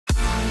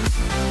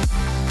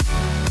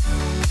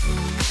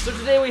So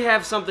today we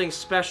have something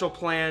special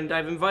planned.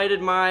 I've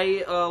invited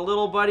my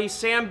little buddy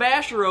Sam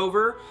Basher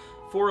over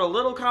for a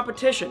little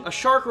competition, a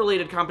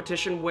shark-related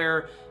competition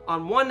where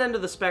on one end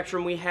of the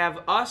spectrum we have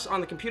us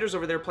on the computers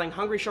over there playing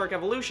Hungry Shark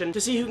Evolution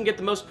to see who can get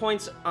the most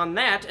points on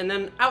that, and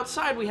then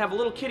outside we have a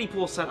little kiddie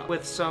pool set up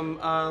with some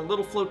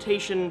little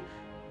flotation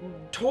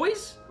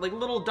toys, like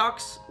little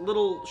ducks,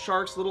 little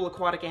sharks, little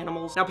aquatic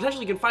animals. Now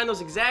potentially you can find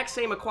those exact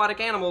same aquatic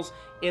animals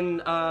in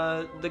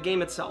the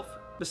game itself.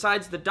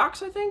 Besides the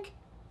ducks, I think?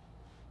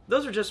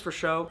 Those are just for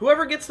show.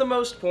 Whoever gets the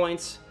most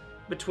points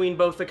between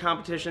both the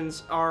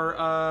competitions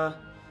are,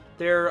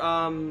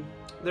 nothing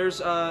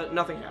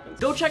happens.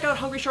 Go check out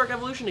Hungry Shark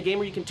Evolution, a game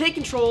where you can take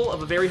control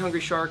of a very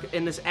hungry shark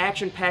in this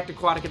action-packed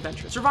aquatic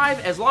adventure. Survive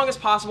as long as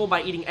possible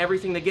by eating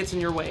everything that gets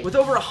in your way. With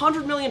over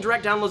 100 million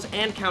direct downloads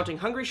and counting,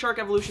 Hungry Shark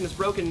Evolution has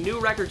broken new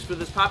records for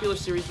this popular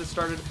series that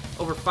started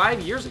over 5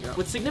 years ago.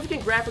 With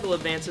significant graphical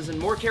advances and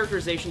more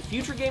characterization,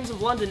 future games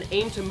of London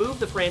aim to move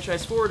the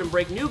franchise forward and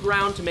break new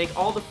ground to make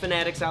all the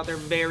fanatics out there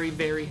very,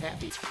 very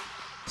happy.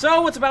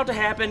 So what's about to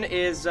happen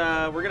is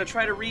we're gonna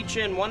try to reach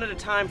in one at a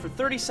time for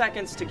 30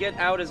 seconds to get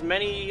out as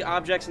many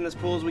objects in this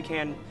pool as we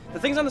can. The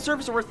things on the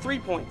surface are worth 3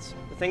 points.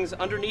 The things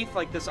underneath,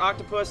 like this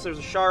octopus, there's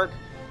a shark,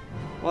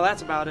 well,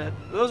 that's about it.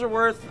 Those are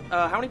worth,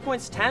 how many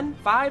points? 10?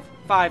 5?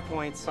 5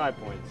 points. 5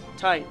 points.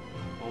 Tight.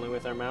 Only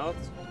with our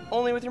mouths?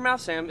 Only with your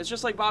mouth, Sam. It's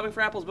just like bobbing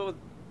for apples, but with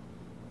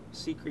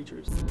sea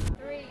creatures.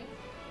 3,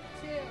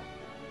 2, 1,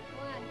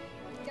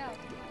 go.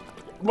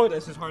 Boy,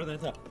 this is harder than I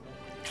thought.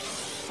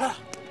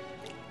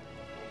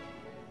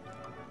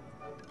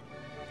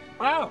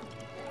 Wow!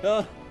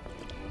 Oh,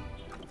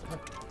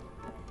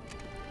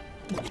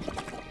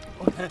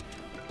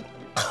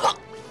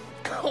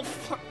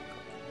 fuck.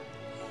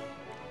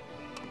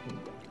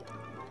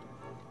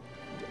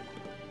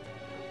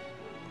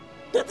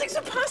 That thing's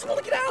impossible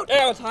to get out!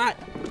 Ew, it's hot!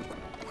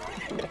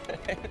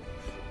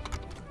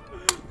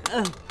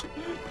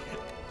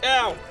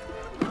 Ow!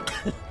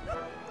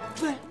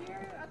 Okay.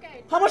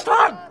 How much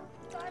time?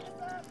 Time is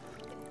up.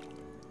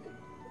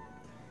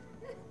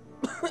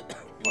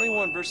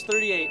 21 verse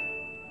 38.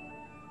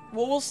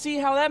 Well, we'll see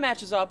how that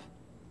matches up.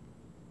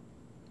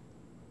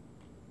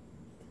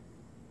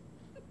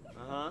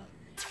 Uh-huh.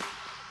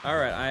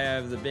 Alright, I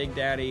have the Big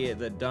Daddy,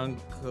 the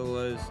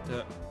Dunkless.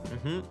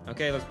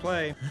 Okay, let's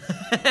play.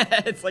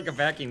 It's like a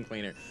vacuum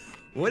cleaner.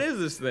 What is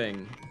this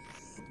thing?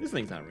 This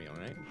thing's not real,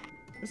 right?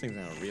 This thing's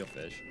not a real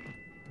fish.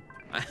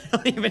 I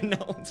don't even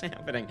know what's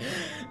happening.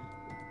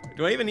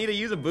 Do I even need to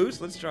use a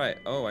boost? Let's try it.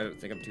 Oh, I don't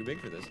think I'm too big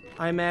for this.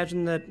 I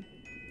imagine that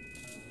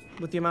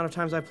with the amount of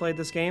times I've played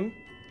this game,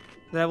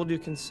 that I will do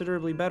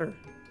considerably better.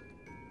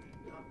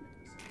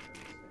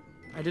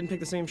 I didn't pick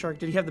the same shark.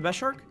 Did he have the best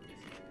shark?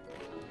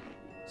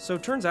 So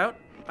it turns out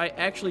I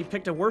actually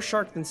picked a worse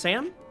shark than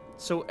Sam,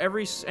 so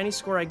any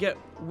score I get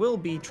will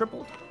be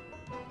tripled.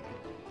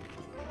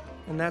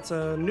 And that's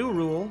a new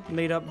rule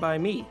made up by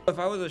me. If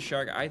I was a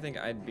shark, I think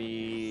I'd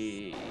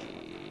be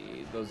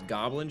those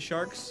goblin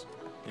sharks.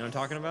 You know what I'm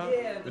talking about?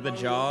 Yeah, with the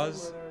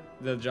jaws.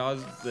 The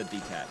jaws that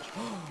detach.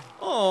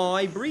 Oh,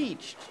 I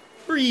breached.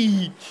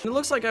 Breach. It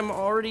looks like I'm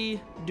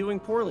already doing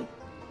poorly.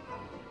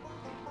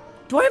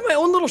 Do I have my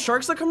own little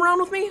sharks that come around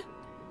with me?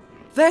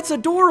 That's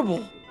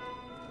adorable.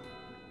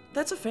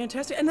 That's a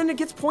fantastic, and then it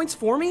gets points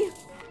for me?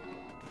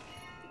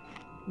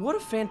 What a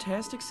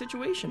fantastic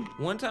situation.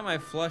 One time I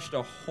flushed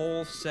a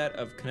whole set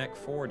of Connect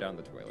 4 down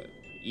the toilet.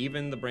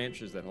 Even the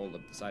branches that hold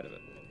up the side of it.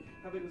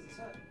 How big was the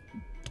set?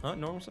 Huh?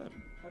 Normal set.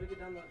 How to get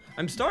down the...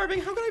 I'm starving.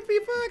 How can I be?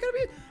 I gotta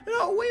be.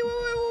 No, wait,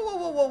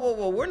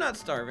 whoa. We're not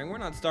starving. We're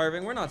not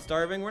starving. We're not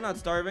starving. We're not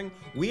starving.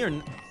 We are.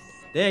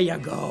 There you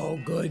go.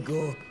 Good,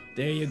 good.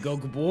 There you go,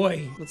 good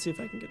boy. Let's see if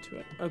I can get to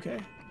it. Okay.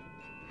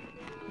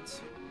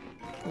 Let's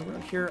go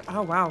around here.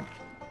 Oh, wow.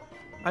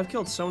 I've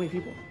killed so many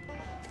people.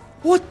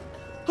 What?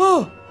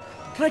 Oh!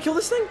 Can I kill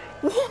this thing?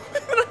 Whoa,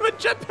 I have a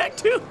jetpack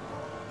too!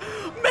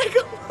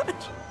 Mega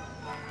much!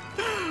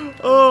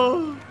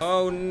 Oh.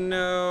 Oh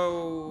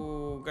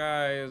no,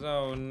 guys.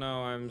 Oh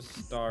no, I'm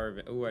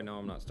starving. Oh, wait, no,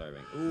 I'm not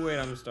starving. Oh, wait,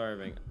 I'm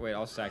starving. Wait,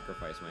 I'll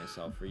sacrifice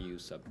myself for you,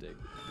 Subdig.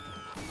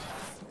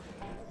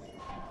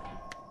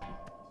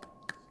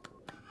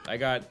 I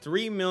got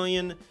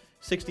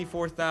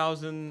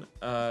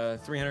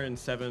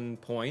 3,064,307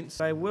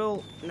 points. I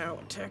will now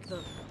attack the...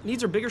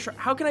 Needs are bigger shark.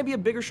 How can I be a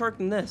bigger shark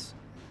than this?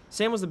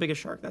 Sam was the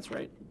biggest shark, that's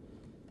right.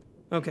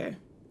 Okay.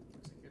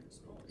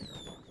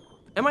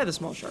 Am I the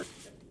small shark?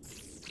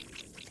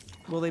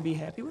 Will they be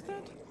happy with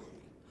that?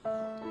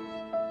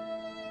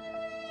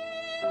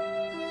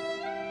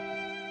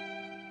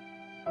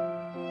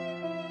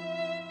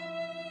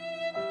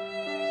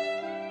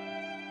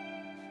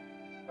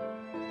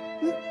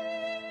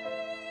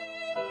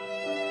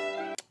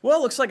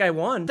 Well, looks like I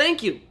won.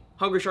 Thank you,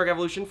 Hungry Shark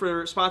Evolution,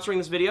 for sponsoring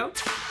this video.